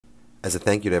As a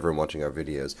thank you to everyone watching our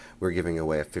videos, we're giving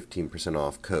away a 15%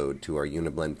 off code to our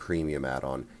Uniblend Premium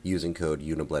add-on using code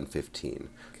UNIBLEND15.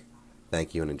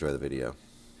 Thank you and enjoy the video.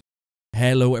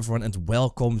 Hello everyone and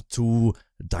welcome to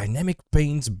Dynamic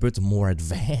Paint, but more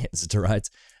advanced, right?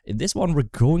 In this one we're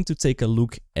going to take a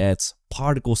look at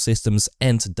particle systems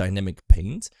and dynamic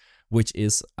paint, which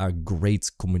is a great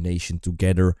combination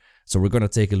together. So we're going to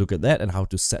take a look at that and how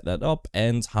to set that up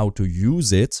and how to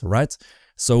use it, right?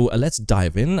 So let's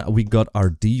dive in. We got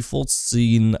our default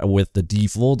scene with the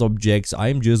default objects.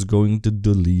 I'm just going to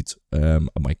delete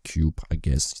my cube, I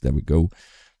guess. There we go.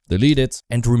 Delete it.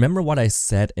 And remember what I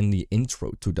said in the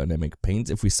intro to Dynamic Paint.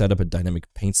 If we set up a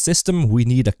Dynamic Paint system, we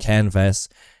need a canvas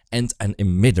and an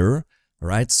emitter,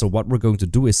 right? So what we're going to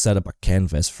do is set up a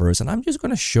canvas first. And I'm just going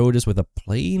to show this with a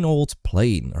plain old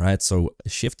plane, right? So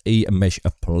Shift A, mesh a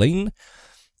plane.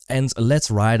 And let's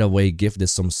right away give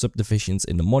this some subdivisions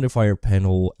in the modifier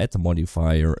panel, add the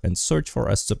modifier and search for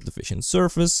a subdivision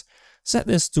surface. Set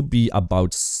this to be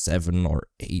about 7 or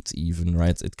 8 even,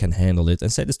 right? It can handle it.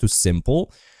 And set this to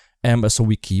simple. So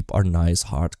we keep our nice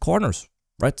hard corners,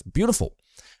 right? Beautiful.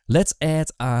 Let's add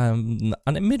an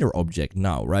emitter object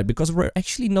now, right? Because we're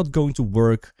actually not going to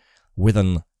work with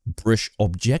a brush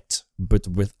object, but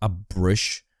with a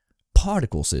brush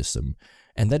particle system.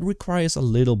 And that requires a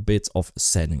little bit of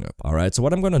setting up, all right? So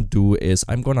what I'm going to do is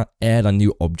I'm going to add a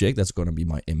new object. That's going to be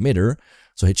my emitter.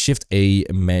 So hit Shift A,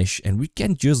 mesh, and we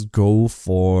can just go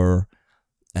for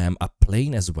a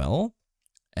plane as well.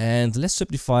 And let's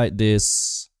subdivide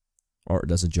this, or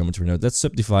there's a geometry node. Let's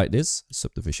subdivide this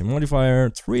subdivision modifier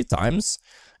 3 times.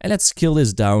 And let's scale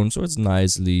this down so it's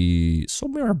nicely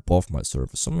somewhere above my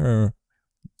surface, somewhere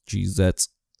GZ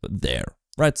there,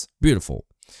 right? Beautiful.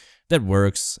 That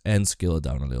works, and scale it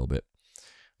down a little bit.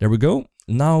 There we go.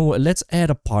 Now let's add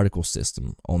a particle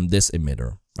system on this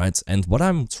emitter, right? And what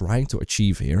I'm trying to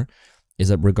achieve here is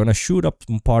that we're gonna shoot up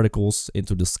some particles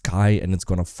into the sky and it's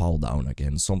gonna fall down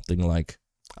again. Something like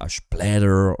a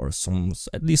splatter or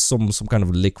at least some kind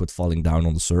of liquid falling down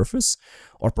on the surface.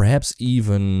 Or perhaps we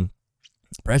can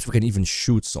even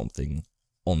shoot something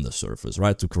on the surface,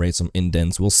 right? To create some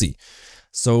indents, we'll see.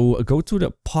 So go to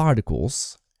the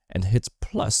particles and hit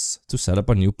plus to set up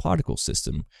a new particle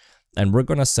system. And we're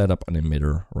gonna set up an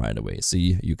emitter right away.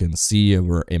 See, you can see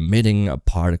we're emitting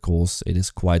particles. It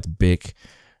is quite big.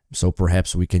 So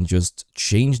perhaps we can just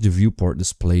change the viewport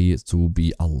display to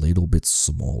be a little bit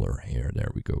smaller here.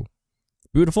 There we go.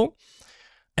 Beautiful.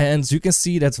 And you can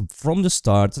see that from the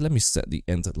start, let me set the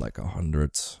end at like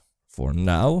 100 for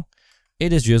now.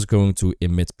 It is just going to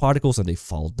emit particles and they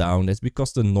fall down. That's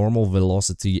because the normal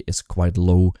velocity is quite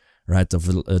low. Right,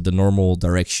 the normal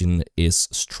direction is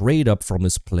straight up from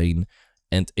this plane,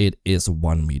 and it is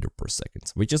 1 meter per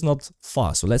second, which is not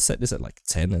fast. So let's set this at like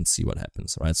 10 and see what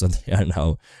happens, right? So they are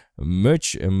now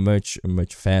much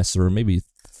faster. Maybe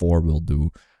 4 will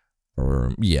do,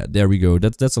 or yeah, there we go.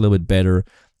 That's a little bit better.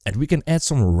 And we can add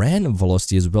some random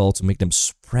velocity as well to make them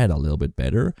spread a little bit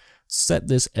better. Set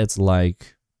this at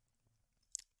like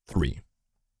 3.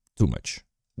 Too much,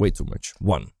 way too much.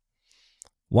 1.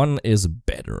 1 is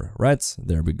better, right?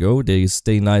 There we go. They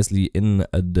stay nicely in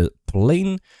the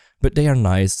plane, but they are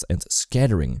nice and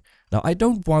scattering. Now, I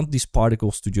don't want these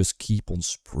particles to just keep on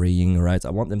spraying, right? I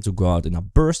want them to go out in a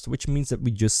burst, which means that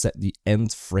we just set the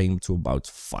end frame to about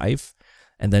 5,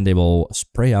 and then they will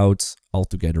spray out all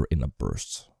together in a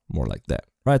burst, more like that,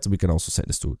 right? So we can also set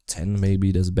this to 10,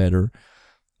 maybe that's better.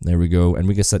 There we go. And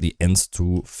we can set the end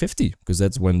to 50, because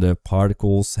that's when the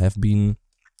particles have been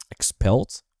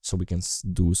expelled. So we can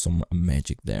do some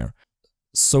magic there.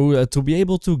 So to be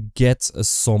able to get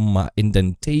some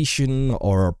indentation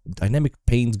or dynamic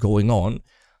paint going on,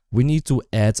 we need to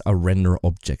add a render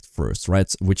object first,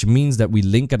 right? Which means that we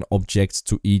link an object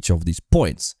to each of these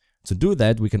points. To do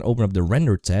that, we can open up the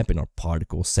render tab in our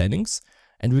particle settings,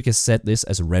 and we can set this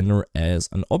as render as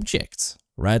an object,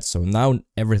 right? So now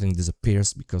everything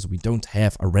disappears because we don't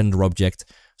have a render object.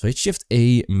 So hit Shift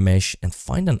A, mesh, and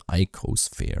find an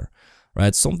icosphere.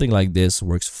 Right, something like this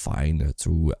works fine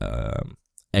to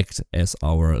act as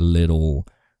our little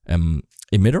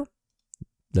emitter.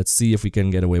 Let's see if we can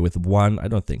get away with 1. I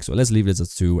don't think so. Let's leave this at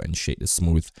 2 and shade this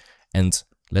smooth. And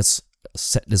let's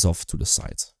set this off to the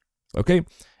side. Okay,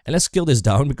 and let's scale this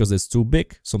down because it's too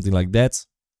big. Something like that.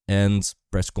 And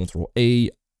press Ctrl A,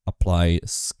 apply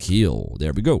scale.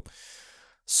 There we go.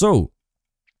 So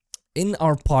in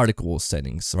our particle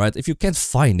settings, right, if you can't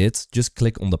find it, just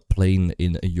click on the plane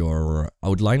in your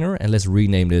outliner and let's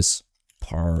rename this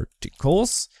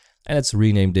particles, and let's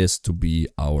rename this to be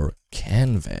our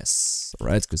canvas,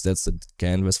 right, because that's the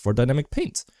canvas for dynamic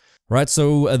paint. Right,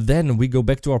 so then we go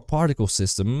back to our particle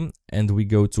system and we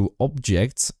go to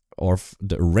object or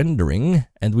the rendering,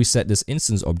 and we set this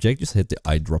instance object. Just hit the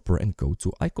eyedropper and go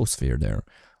to icosphere there.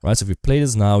 Right, so if we play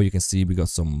this now, you can see we got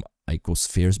some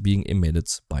icospheres being emitted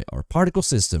by our particle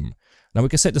system. Now we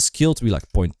can set the scale to be like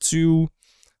 0.2,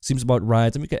 seems about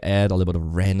right, and we can add a little bit of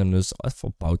randomness of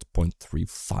about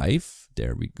 0.35.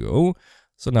 There we go.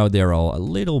 So now they're all a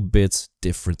little bit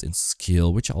different in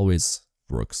scale, which always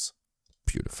works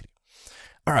beautifully.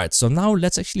 Alright, so now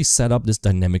let's actually set up this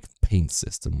dynamic paint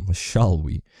system, shall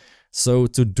we? So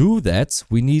to do that,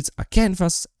 we need a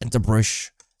canvas and a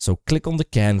brush. So click on the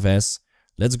canvas,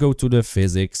 let's go to the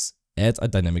physics, add a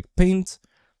dynamic paint,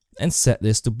 and set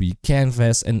this to be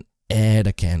canvas and add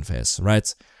a canvas,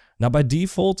 right? Now by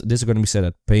default, this is going to be set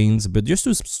at paint, but just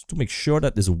to make sure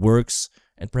that this works,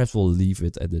 and perhaps we'll leave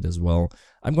it at it as well,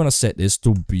 I'm going to set this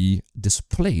to be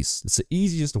displays. It's the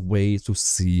easiest way to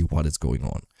see what is going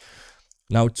on.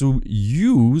 Now to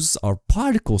use our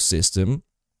particle system,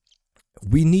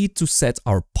 we need to set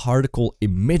our particle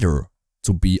emitter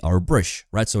to be our brush,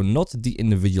 right? So not the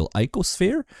individual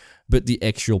icosphere, but the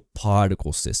actual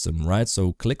particle system, right?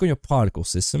 So click on your particle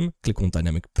system, click on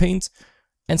dynamic paint,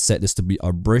 and set this to be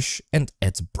our brush and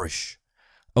add brush.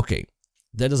 Okay,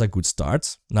 that is a good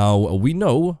start. Now we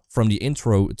know from the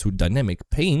intro to dynamic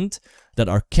paint that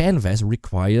our canvas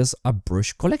requires a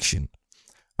brush collection.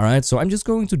 Alright, so I'm just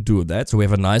going to do that. So we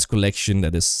have a nice collection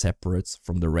that is separate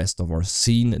from the rest of our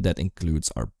scene that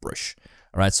includes our brush.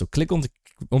 Alright, so click on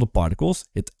the particles,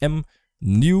 hit M,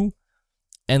 new,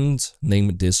 and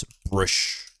name this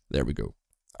brush. There we go.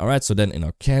 Alright, so then in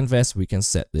our canvas, we can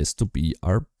set this to be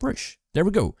our brush. There we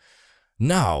go.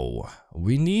 Now,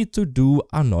 we need to do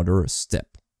another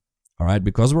step. Alright,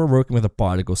 because we're working with a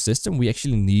particle system, we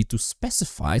actually need to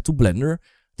specify to Blender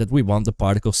that we want the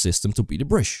particle system to be the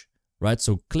brush. Right,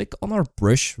 so click on our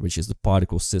brush, which is the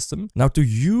particle system. Now to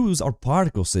use our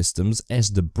particle systems as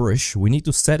the brush, we need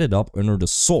to set it up under the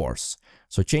source.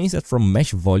 So change that from mesh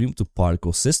volume to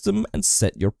particle system and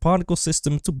set your particle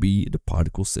system to be the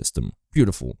particle system.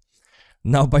 Beautiful.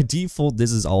 Now by default,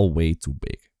 this is all way too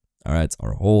big. All right,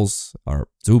 our holes are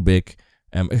too big.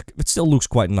 It still looks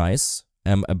quite nice,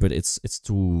 but it's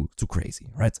too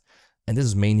crazy, right? And this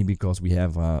is mainly because we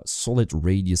have a solid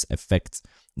radius effect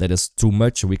that is too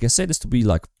much. We can set this to be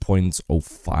like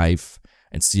 0.05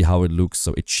 and see how it looks.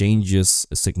 So it changes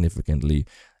significantly.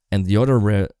 And the other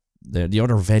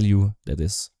value that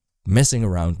is messing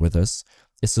around with us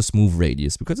is the smooth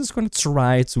radius, because it's going to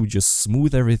try to just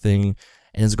smooth everything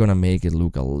and it's going to make it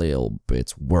look a little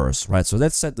bit worse, right? So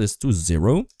let's set this to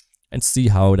 0 and see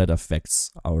how that affects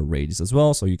our radius as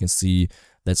well. So you can see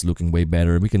that's looking way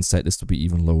better. We can set this to be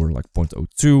even lower, like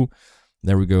 0.02.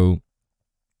 There we go.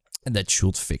 And that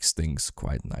should fix things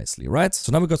quite nicely, right?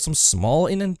 So now we got some small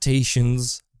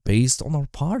indentations based on our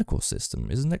particle system.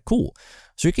 Isn't that cool?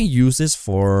 So you can use this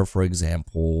for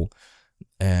example,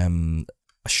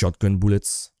 shotgun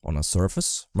bullets on a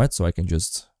surface, right? So I can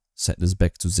just set this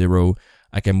back to 0.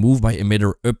 I can move my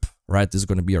emitter up, right? This is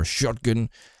going to be our shotgun.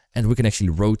 And we can actually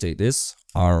rotate this,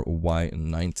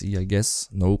 RY90, I guess.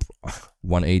 Nope,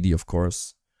 180, of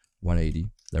course. 180,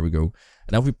 there we go.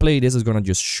 And now if we play this, it's going to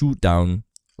just shoot down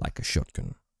like a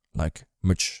shotgun, like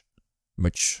much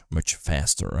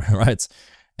faster, right?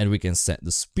 And we can set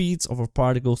the speeds of our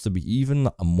particles to be even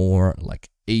more like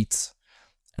 8.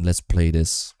 And let's play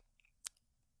this.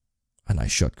 A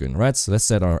nice shotgun, right? So let's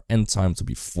set our end time to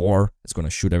be 4. It's going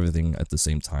to shoot everything at the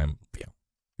same time. Yeah,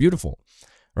 beautiful.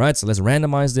 Right, so let's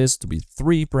randomize this to be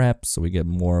 3 perhaps, so we get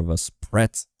more of a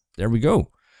spread. There we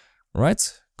go.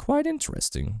 Right, quite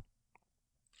interesting.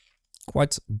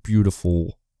 Quite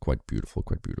beautiful, quite beautiful,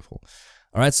 quite beautiful.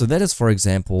 Alright, so that is, for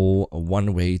example,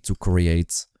 one way to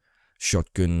create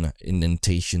shotgun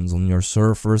indentations on your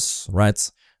surface,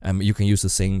 right? You can use the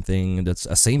same thing, that's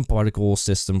a same particle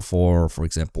system for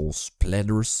example,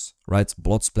 splatters, right?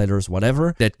 Blood splatters,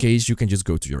 whatever. In that case, you can just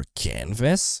go to your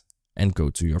canvas and go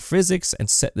to your physics and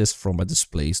set this from a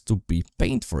displays to be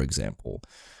paint, for example.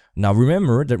 Now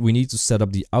remember that we need to set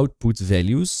up the output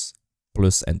values,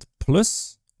 plus and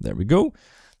plus. There we go.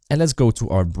 And let's go to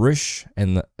our brush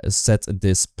and set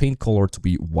this paint color to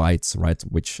be white, right?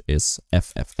 Which is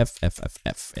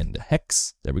FFFFFF in the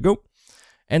hex. There we go.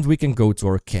 And we can go to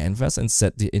our canvas and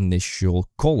set the initial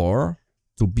color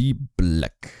to be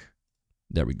black.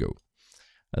 There we go.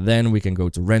 And then we can go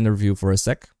to render view for a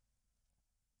sec.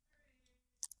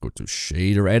 Go to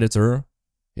shader editor,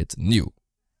 hit new.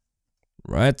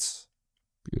 Right,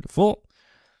 beautiful.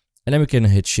 And then we can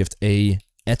hit Shift A,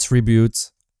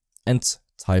 attribute, and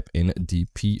type in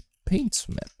DP paint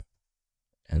map.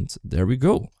 And there we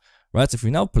go. Right, if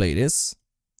we now play this,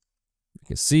 You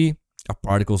can see our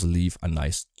particles leave a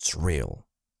nice trail,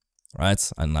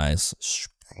 right? A nice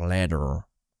splatter.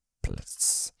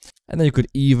 And then you could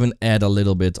even add a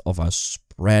little bit of a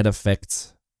spread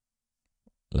effect.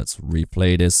 Let's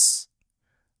replay this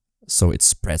so it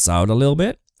spreads out a little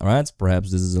bit. All right,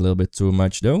 perhaps this is a little bit too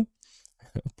much though.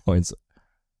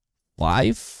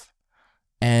 0.5.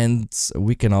 And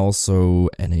we can also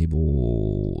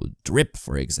enable drip,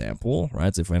 for example,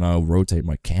 right? If I now rotate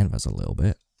my canvas a little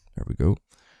bit, there we go,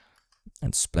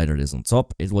 and splatter this on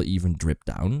top, it will even drip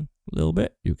down a little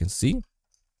bit. You can see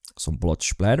some blood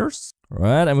splatters,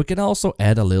 right? And we can also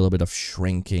add a little bit of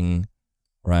shrinking,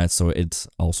 right? So it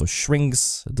also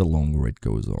shrinks the longer it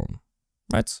goes on,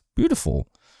 right? Beautiful.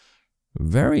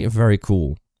 Very, very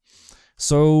cool.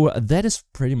 So that is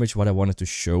pretty much what I wanted to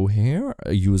show here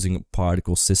using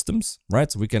particle systems,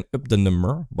 right? So we can up the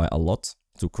number by a lot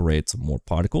to create more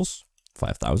particles,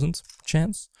 5,000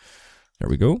 chance. There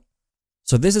we go.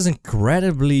 So this is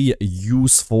incredibly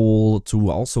useful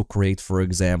to also create, for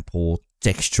example,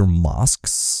 texture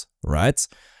masks, right?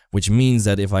 Which means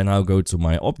that if I now go to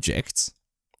my object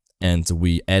and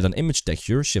we add an image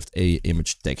texture, Shift A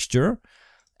image texture,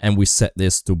 and we set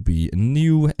this to be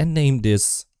new and name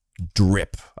this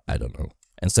drip, I don't know,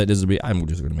 and set this to be, I'm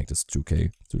just going to make this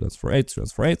 2K,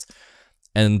 2048,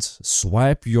 and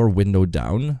swipe your window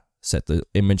down, set the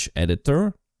image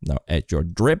editor, now add your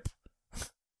drip,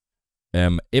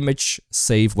 image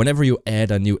save. Whenever you add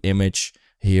a new image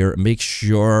here, make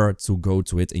sure to go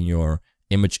to it in your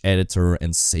image editor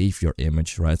and save your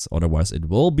image, right? Otherwise it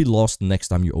will be lost next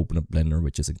time you open up Blender,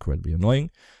 which is incredibly annoying.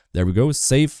 There we go,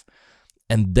 save.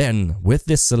 And then with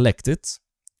this selected,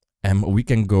 we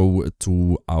can go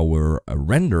to our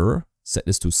render, set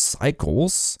this to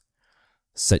cycles,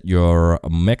 set your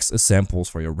max samples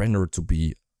for your render to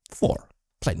be 4,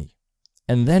 plenty.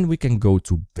 And then we can go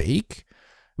to bake.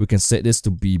 We can set this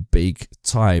to be bake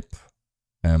type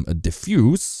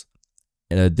diffuse,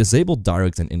 disable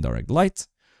direct and indirect light,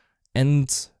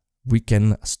 and we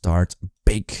can start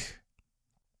bake.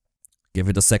 Give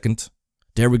it a second.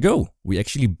 There we go. We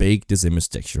actually baked this image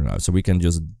texture now, so we can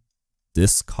just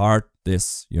discard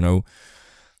this, you know,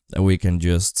 and we can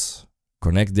just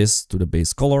connect this to the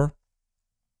base color.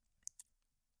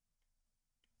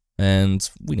 And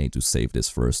we need to save this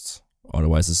first,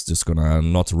 otherwise it's just gonna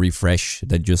not refresh.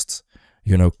 Then just,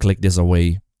 you know, click this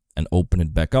away and open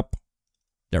it back up.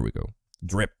 There we go.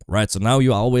 Drip, right? So now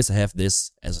you always have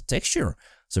this as a texture.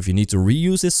 So if you need to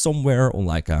reuse this somewhere on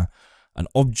like an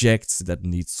object that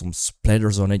needs some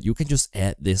splatters on it, you can just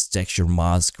add this texture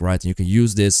mask, right? And you can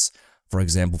use this, for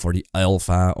example, for the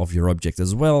alpha of your object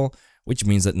as well, which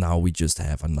means that now we just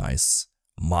have a nice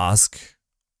mask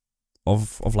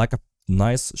of like a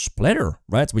nice splatter,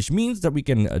 right? Which means that we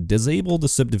can disable the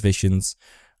subdivisions,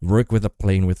 work with a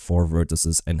plane with 4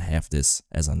 vertices, and have this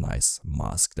as a nice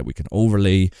mask that we can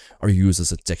overlay or use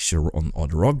as a texture on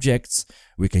other objects.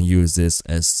 We can use this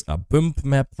as a bump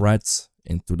map, right,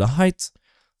 into the height.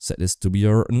 Set this to be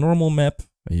your normal map.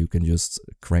 You can just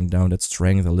crank down that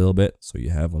strength a little bit, so you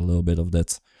have a little bit of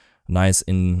that nice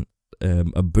a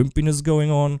bumpiness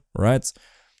going on, right?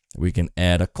 We can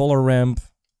add a color ramp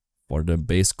for the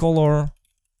base color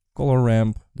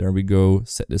ramp. There we go.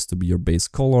 Set this to be your base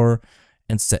color,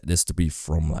 and set this to be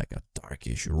from like a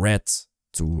darkish red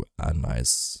to a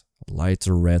nice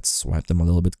lighter red. Swipe them a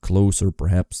little bit closer,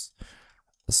 perhaps.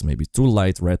 That's maybe too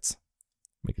light red.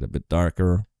 Make it a bit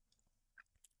darker.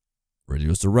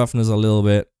 Reduce the roughness a little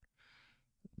bit.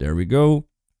 There we go.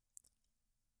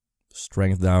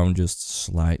 Strength down just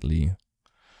slightly.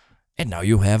 And now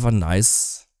you have a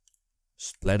nice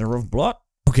splatter of blood.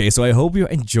 Okay, so I hope you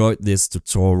enjoyed this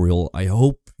tutorial. I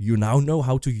hope you now know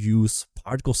how to use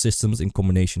particle systems in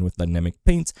combination with dynamic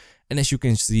paint. And as you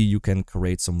can see, you can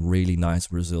create some really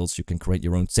nice results. You can create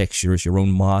your own textures, your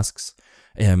own masks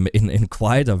in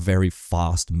quite a very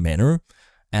fast manner.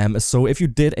 So if you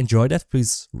did enjoy that,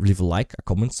 please leave a like, a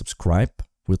comment, subscribe.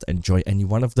 We'll enjoy any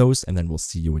one of those, and then we'll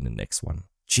see you in the next one.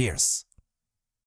 Cheers!